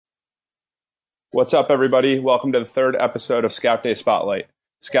What's up, everybody? Welcome to the third episode of ScoutDay Spotlight.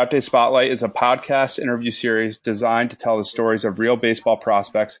 ScoutDay Spotlight is a podcast interview series designed to tell the stories of real baseball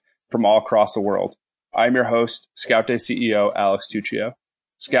prospects from all across the world. I'm your host, ScoutDay CEO Alex Tuccio.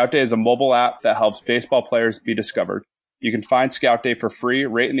 ScoutDay is a mobile app that helps baseball players be discovered. You can find ScoutDay for free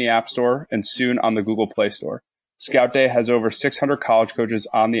right in the App Store and soon on the Google Play Store. ScoutDay has over 600 college coaches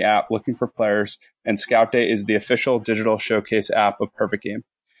on the app looking for players, and ScoutDay is the official digital showcase app of Perfect Game.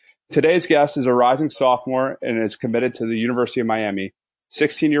 Today's guest is a rising sophomore and is committed to the University of Miami.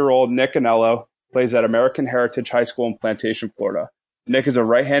 16-year-old Nick Anello plays at American Hertiage High School in Plantation, Florida. Nick is a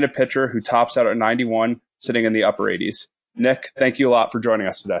right-handed pitcher who tops out at 91, sitting in the upper 80s. Nick, thank you a lot for joining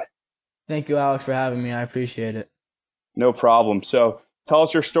us today. Thank you, Alex, for having me. I appreciate it. No problem. So tell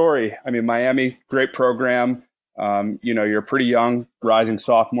us your story. I mean, Miami, great program. You're a pretty young, rising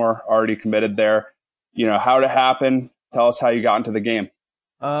sophomore, already committed there. How'd it happen? Tell us how you got into the game.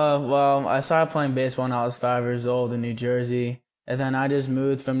 Well, I started playing baseball when I was 5 years old in New Jersey. And then I just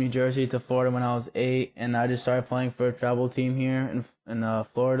moved from New Jersey to Florida when I was 8. And I just started playing for a travel team here in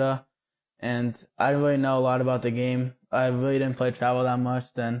Florida. And I didn't really know a lot about the game. I really didn't play travel that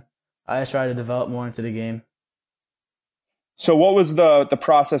much. Then I just tried to develop more into the game. So what was the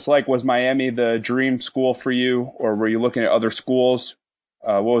process like? Was Miami the dream school for you, or were you looking at other schools?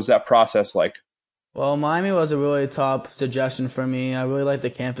 What was that process like? Well, Miami was a really top suggestion for me. I really liked the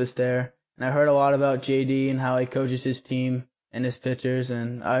campus there. And I heard a lot about JD and how he coaches his team and his pitchers,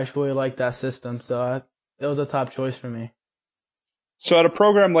 and I just really liked that system. So it was a top choice for me. So at a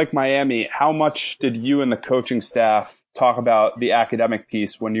program like Miami, how much did you and the coaching staff talk about the academic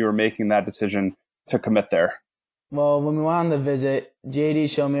piece when you were making that decision to commit there? Well, when we went on the visit, JD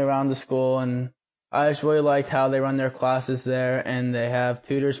showed me around the school, and I just really liked how they run their classes there, and they have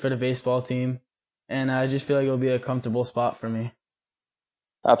tutors for the baseball team. And I just feel like it'll be a comfortable spot for me.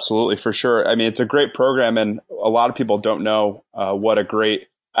 Absolutely, for sure. I mean, it's a great program, and a lot of people don't know what a great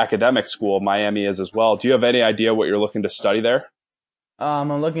academic school Miami is as well. Do you have any idea what you're looking to study there?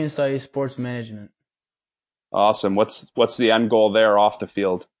 I'm looking to study sports management. Awesome. What's the end goal there off the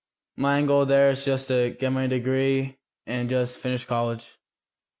field? My end goal there is just to get my degree and just finish college.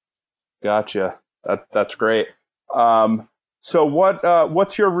 Gotcha. That's great. So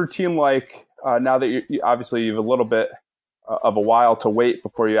what's your routine like now that you obviously you have a little bit of a while to wait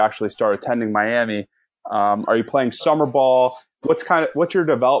before you actually start attending Miami? Are you playing summer ball? What's your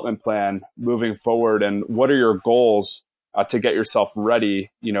development plan moving forward, and what are your goals to get yourself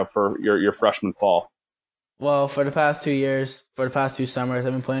ready, for your freshman fall? Well, for the past 2 summers,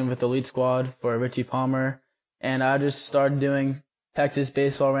 I've been playing with the Elite Squad for Richie Palmer, and I just started doing Texas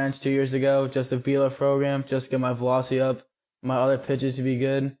Baseball Ranch 2 years ago, just a Vela program, just get my velocity up, my other pitches to be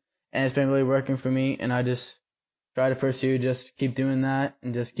good, and it's been really working for me, and I just try to pursue, just keep doing that,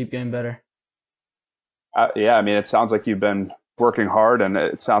 and just keep getting better. Yeah, I mean, it sounds like you've been working hard, and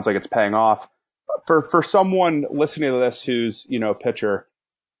it sounds like it's paying off. For someone listening to this who's, a pitcher,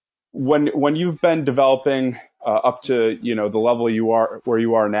 when you've been developing up to, the level where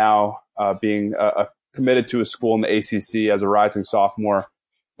you are now, being committed to a school in the ACC as a rising sophomore,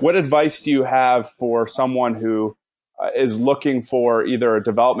 what advice do you have for someone who is looking for either a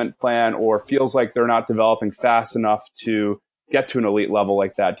development plan or feels like they're not developing fast enough to get to an elite level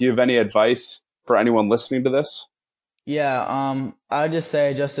like that? Do you have any advice for anyone listening to this? Yeah, I would just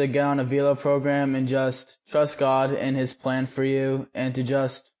say just to get on a Velo program and just trust God and His plan for you, and to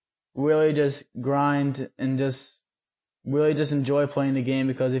just really just grind and just really just enjoy playing the game,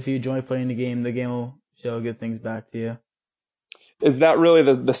 because if you enjoy playing the game will show good things back to you. Is that really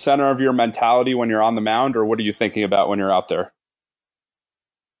the center of your mentality when you're on the mound, or what are you thinking about when you're out there?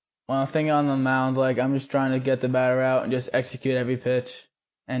 When I'm thinking on the mound, I'm just trying to get the batter out and just execute every pitch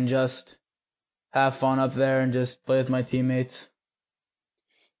and just have fun up there and just play with my teammates.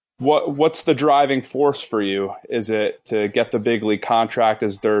 What's the driving force for you? Is it to get the big league contract?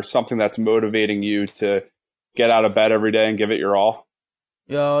 Is there something that's motivating you to get out of bed every day and give it your all?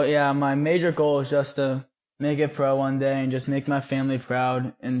 Yeah, my major goal is just to make it pro one day and just make my family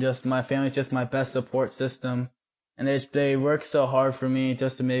proud, and just my family's just my best support system. And they work so hard for me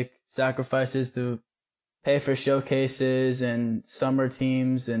just to make sacrifices to pay for showcases and summer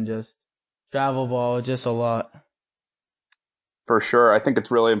teams and just travel ball, just a lot. For sure. I think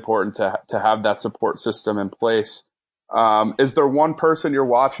it's really important to have that support system in place. Is there one person you're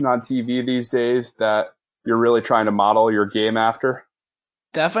watching on TV these days that you're really trying to model your game after?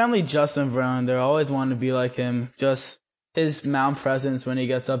 Definitely Justin Vernon. They're always wanting to be like him. Just his mound presence when he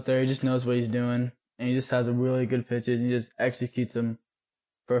gets up there, he just knows what he's doing. And he just has a really good pitches, and he just executes them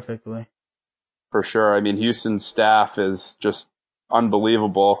perfectly. For sure. I mean, Houston's staff is just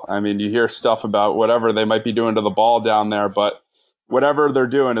unbelievable. I mean, you hear stuff about whatever they might be doing to the ball down there, but whatever they're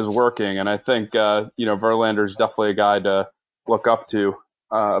doing is working. And I think, Verlander's definitely a guy to look up to.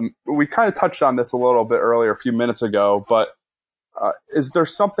 We kind of touched on this a little bit earlier, a few minutes ago, but is there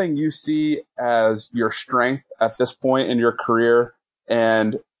something you see as your strength at this point in your career?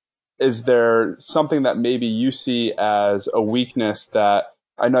 And is there something that maybe you see as a weakness that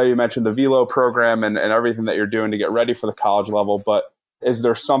I know you mentioned the velo program and everything that you're doing to get ready for the college level, but is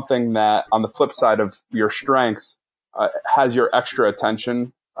there something that on the flip side of your strengths has your extra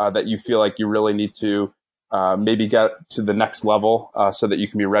attention that you feel like you really need to maybe get to the next level so that you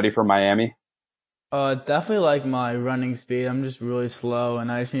can be ready for Miami? Definitely like my running speed. I'm just really slow,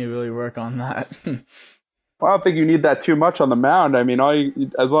 and I just need to really work on that. Well, I don't think you need that too much on the mound. I mean,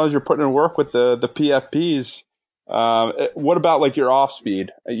 as long as you're putting in work with the PFPs. What about like your off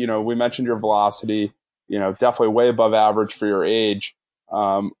speed? We mentioned your velocity. Definitely way above average for your age.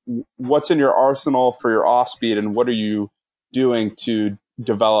 What's in your arsenal for your off speed, and what are you doing to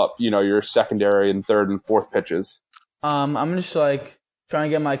develop, your secondary and third and fourth pitches? I'm just like trying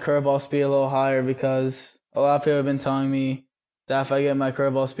to get my curveball speed a little higher, because a lot of people have been telling me that if I get my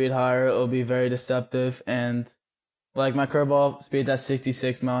curveball speed higher, it'll be very deceptive. And like my curveball speed's at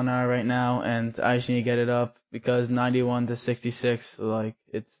 66 mile an hour right now, and I just need to get it up, because 91 to 66, like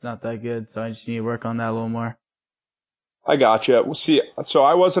it's not that good. So I just need to work on that a little more. I gotcha. See, so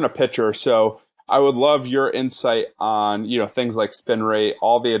I wasn't a pitcher, so I would love your insight on, things like spin rate,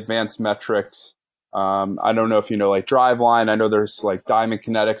 all the advanced metrics. I don't know if you know like drive line. I know there's like Diamond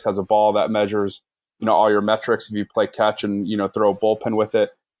Kinetics has a ball that measures, all your metrics if you play catch and, throw a bullpen with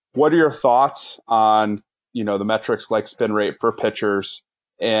it. What are your thoughts on, the metrics like spin rate for pitchers?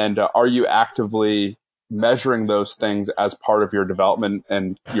 And are you actively measuring those things as part of your development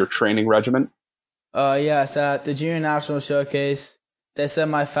and your training regimen? Yes, at the Junior National Showcase, they said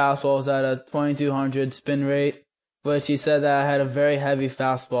my fastball was at a 2200 spin rate, but he said that I had a very heavy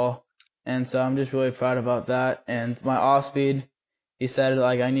fastball. And so I'm just really proud about that. And my off speed, he said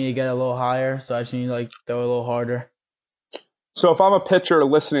like I need to get a little higher, so I just need to like throw a little harder. So if I'm a pitcher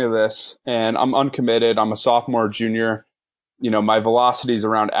listening to this and I'm uncommitted, I'm a sophomore or junior, my velocity is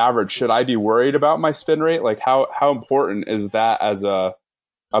around average, should I be worried about my spin rate? Like how important is that as a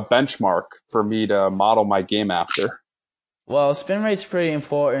benchmark for me to model my game after? Well, spin rate's pretty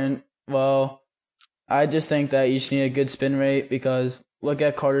important. Well, I just think that you just need a good spin rate, because look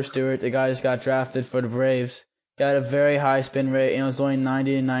at Carter Stewart, the guy just got drafted for the Braves. He had a very high spin rate, and it was only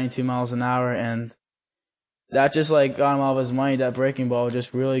 90 to 92 miles an hour, and that just like got him all of his money. That breaking ball was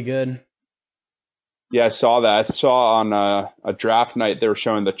just really good. Yeah, I saw that. I saw on a draft night they were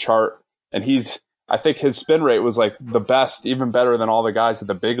showing the chart, and I think his spin rate was like the best, even better than all the guys at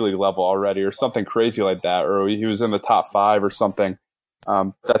the big league level already, or something crazy like that, or he was in the top 5 or something.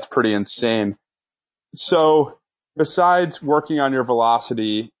 That's pretty insane. So besides working on your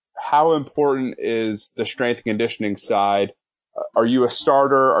velocity, how important is the strength and conditioning side? Are you a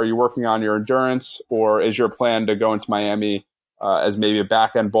starter? Are you working on your endurance, or is your plan to go into Miami as maybe a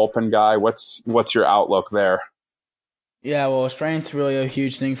back-end bullpen guy? What's your outlook there? Yeah, well, strength's really a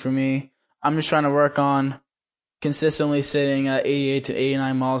huge thing for me. I'm just trying to work on consistently sitting at 88 to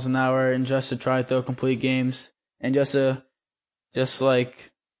 89 miles an hour, and just to try to throw complete games, and just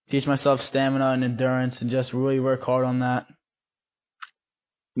like teach myself stamina and endurance, and just really work hard on that.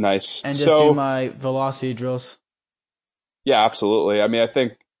 Nice. And just do my velocity drills. Yeah, absolutely. I mean, I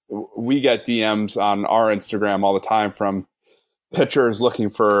think we get DMs on our Instagram all the time from pitchers looking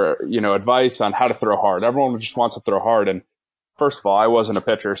for, advice on how to throw hard. Everyone just wants to throw hard. And first of all, I wasn't a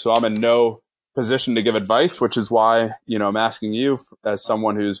pitcher, so I'm in no position to give advice, which is why, I'm asking you as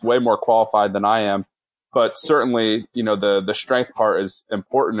someone who's way more qualified than I am. But certainly, the strength part is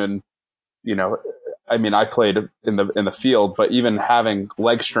important. And, I mean, I played in the field, but even having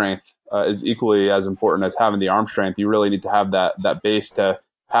leg strength is equally as important as having the arm strength. You really need to have that base to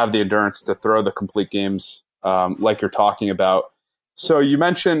have the endurance to throw the complete games like you're talking about. So you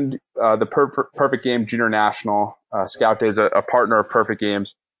mentioned the Perfect Game Junior National. ScoutDay is a partner of Perfect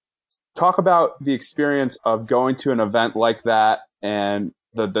Games. Talk about the experience of going to an event like that and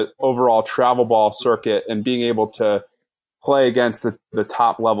the overall travel ball circuit and being able to play against the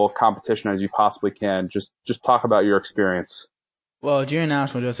top level of competition as you possibly can. Just talk about your experience. Well, Junior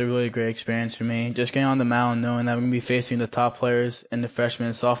National was just a really great experience for me. Just getting on the mound, knowing that we're going to be facing the top players in the freshman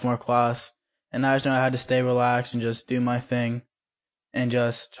and sophomore class. And I just know I had to stay relaxed and just do my thing and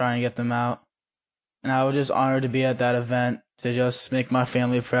just try and get them out. And I was just honored to be at that event, to just make my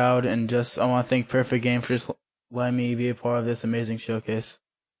family proud. And just I want to thank Perfect Game for just letting me be a part of this amazing showcase.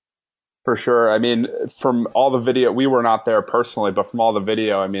 For sure. I mean, from all the video, we were not there personally, but from all the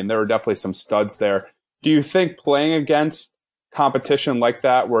video, I mean, there were definitely some studs there. Do you think playing against competition like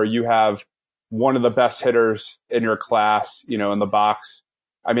that, where you have one of the best hitters in your class, in the box,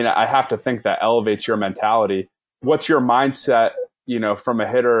 I mean, I have to think that elevates your mentality. What's your mindset, from a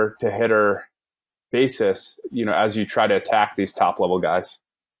hitter to hitter basis, as you try to attack these top level guys?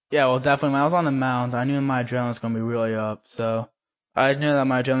 Yeah, well, definitely. When I was on the mound, I knew my adrenaline was going to be really up. So I knew that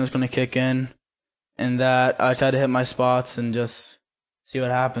my adrenaline was going to kick in and that I tried to hit my spots and just see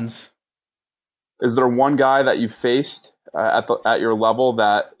what happens. Is there one guy that you faced at your level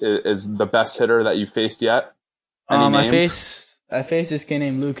that is the best hitter that you faced yet? Any names? I faced this kid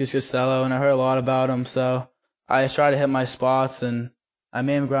named Lucas Costello, and I heard a lot about him. So I just tried to hit my spots, and I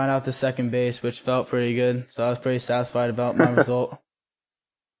made him ground out to second base, which felt pretty good. So I was pretty satisfied about my result.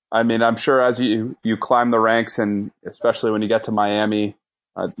 I mean, I'm sure as you climb the ranks, and especially when you get to Miami,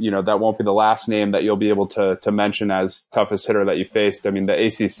 that won't be the last name that you'll be able to mention as toughest hitter that you faced. I mean, the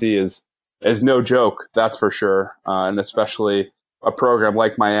ACC is no joke, that's for sure, and especially a program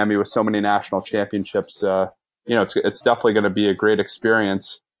like Miami with so many national championships. It's definitely going to be a great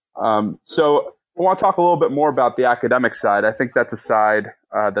experience. So I want to talk a little bit more about the academic side. I think that's a side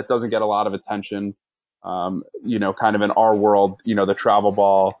that doesn't get a lot of attention. Kind of in our world, the travel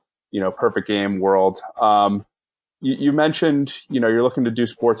ball, perfect game world. You mentioned, you're looking to do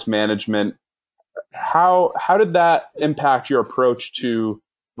sports management. How did that impact your approach to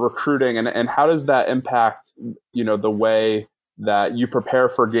recruiting, and how does that impact, the way that you prepare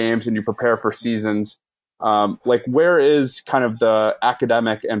for games and you prepare for seasons? Where is kind of the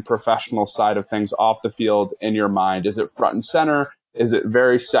academic and professional side of things off the field in your mind? Is it front and center? Is it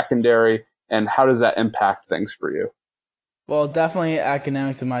very secondary? And how does that impact things for you? Well, definitely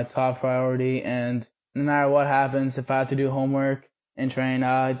academics are my top priority, and no matter what happens, if I have to do homework and train,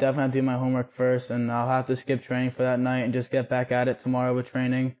 I definitely have to do my homework first, and I'll have to skip training for that night and just get back at it tomorrow with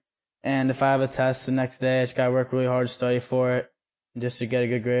training. And if I have a test the next day, I just gotta work really hard to study for it, just to get a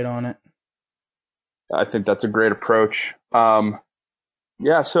good grade on it. I think that's a great approach. So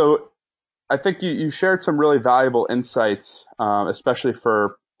I think you shared some really valuable insights, especially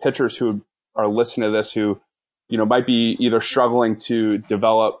for pitchers who are listening to this, who might be either struggling to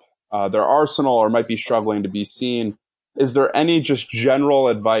develop their arsenal or might be struggling to be seen. Is there any just general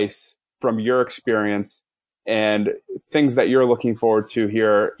advice from your experience and things that you're looking forward to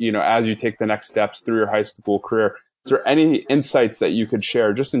here, as you take the next steps through your high school career? Is there any insights that you could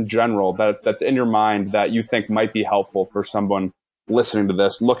share just in general that's in your mind that you think might be helpful for someone listening to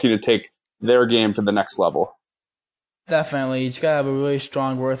this, looking to take their game to the next level? Definitely. You just gotta have a really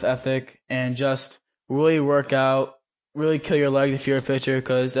strong work ethic and just really work out, really kill your legs if you're a pitcher,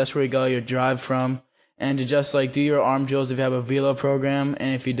 because that's where you got your drive from. And to just do your arm drills if you have a velo program,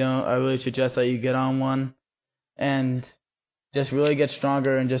 and if you don't, I really suggest that you get on one. And just really get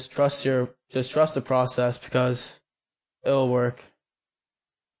stronger and just trust the process, because it'll work.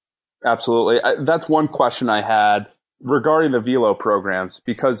 Absolutely. That's one question I had regarding the velo programs,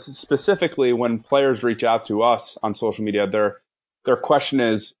 because specifically when players reach out to us on social media, their question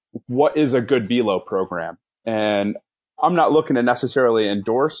is, what is a good velo program? And I'm not looking to necessarily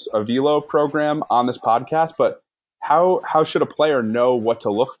endorse a velo program on this podcast, but how should a player know what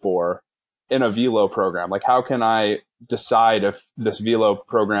to look for in a velo program? How can I decide if this velo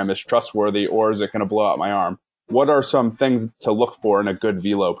program is trustworthy or is it going to blow out my arm? What are some things to look for in a good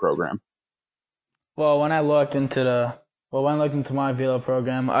velo program? Well, when I looked into my velo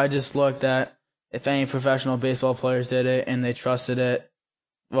program, I just looked at if any professional baseball players did it and they trusted it.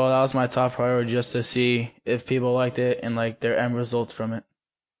 Well, that was my top priority, just to see if people liked it and their end results from it.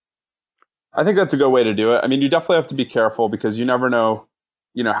 I think that's a good way to do it. I mean, you definitely have to be careful because you never know,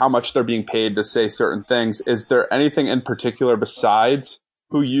 how much they're being paid to say certain things. Is there anything in particular besides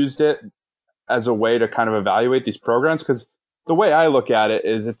who used it as a way to kind of evaluate these programs? Because the way I look at it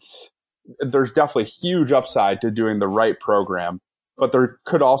is there's definitely huge upside to doing the right program, but there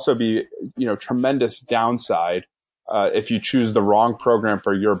could also be, tremendous downside if you choose the wrong program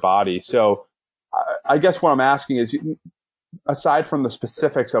for your body. So I guess what I'm asking is, aside from the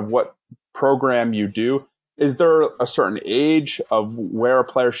specifics of what program you do, is there a certain age of where a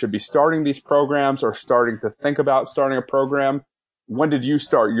player should be starting these programs or starting to think about starting a program? When did you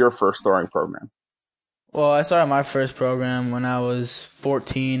start your first throwing program? Well, I started my first program when I was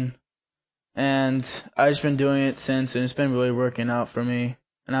 14, and I've just been doing it since, and it's been really working out for me.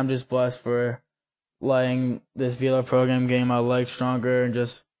 And I'm just blessed for letting this velo program get my legs stronger and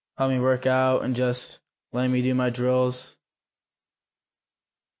just help me work out and just letting me do my drills.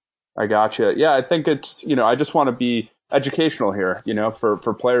 I gotcha. Yeah, I think it's, I just want to be educational here,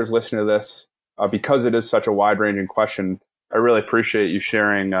 for players listening to this, because it is such a wide ranging question. I really appreciate you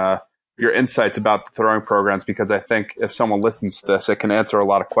sharing your insights about the throwing programs, because I think if someone listens to this, it can answer a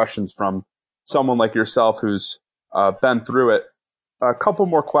lot of questions from someone like yourself who's been through it. A couple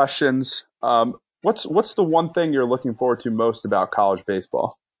more questions. What's the one thing you're looking forward to most about college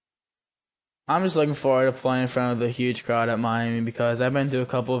baseball? I'm just looking forward to playing in front of the huge crowd at Miami, because I've been to a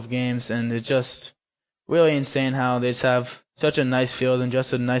couple of games and it's just really insane how they just have such a nice field and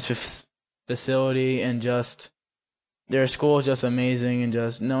just a nice facility, and just their school is just amazing, and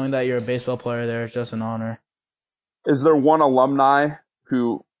just knowing that you're a baseball player there is just an honor. Is there one alumni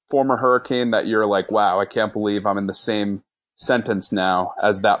former Hurricane, that you're like, wow, I can't believe I'm in the same sentence now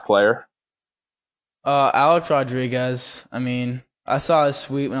as that player? Alex Rodriguez. I mean, I saw his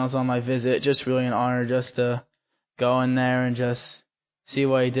suite when I was on my visit. Just really an honor just to go in there and just see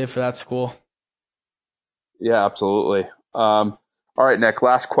what he did for that school. Yeah, absolutely. All right, Nick,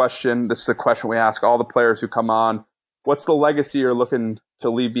 last question. This is a question we ask all the players who come on. What's the legacy you're looking to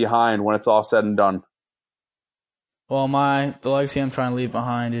leave behind when it's all said and done? Well, the legacy I'm trying to leave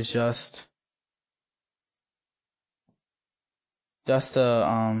behind is just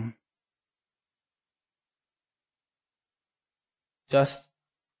to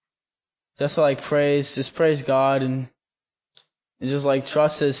like praise God, and just like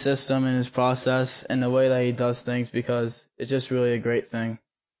trust his system and his process and the way that he does things, because it's just really a great thing.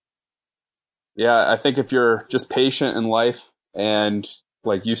 Yeah, I think if you're just patient in life and,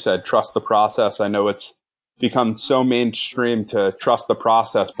 like you said, trust the process. I know it's become so mainstream to trust the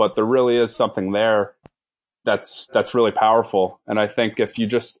process, but there really is something there that's really powerful. And I think if you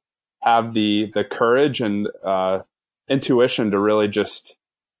just have the courage and intuition to really just,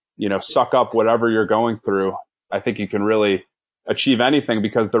 suck up whatever you're going through, I think you can really achieve anything,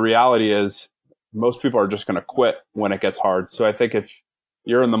 because the reality is most people are just going to quit when it gets hard. So I think if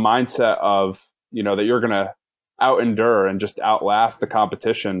you're in the mindset of, that you're going to out endure and just outlast the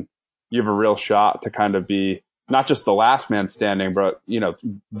competition, you have a real shot to kind of be not just the last man standing, but,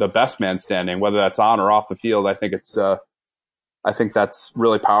 the best man standing, whether that's on or off the field. I think that's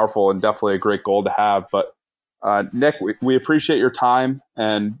really powerful and definitely a great goal to have. But Nick, we appreciate your time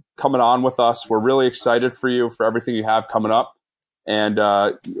and coming on with us. We're really excited for you, for everything you have coming up, and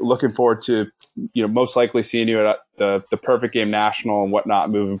looking forward to, most likely seeing you at the Perfect Game National and whatnot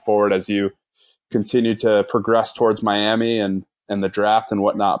moving forward as you continue to progress towards Miami and the draft and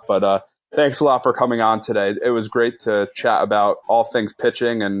whatnot. But thanks a lot for coming on today. It was great to chat about all things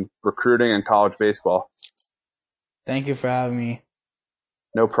pitching and recruiting and college baseball. Thank you for having me.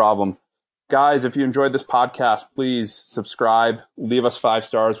 No problem. Guys, if you enjoyed this podcast, please subscribe, leave us 5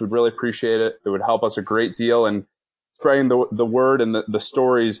 stars. We'd really appreciate it. It would help us a great deal in spreading the word and the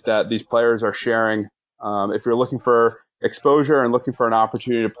stories that these players are sharing. If you're looking for exposure and looking for an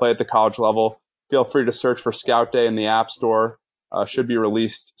opportunity to play at the college level, feel free to search for ScoutDay in the App Store. Should be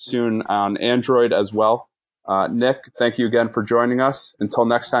released soon on Android as well. Nick, thank you again for joining us. Until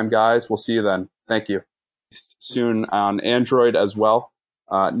next time, guys, we'll see you then. Thank you. Soon on Android as well.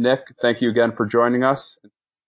 Nick, thank you again for joining us.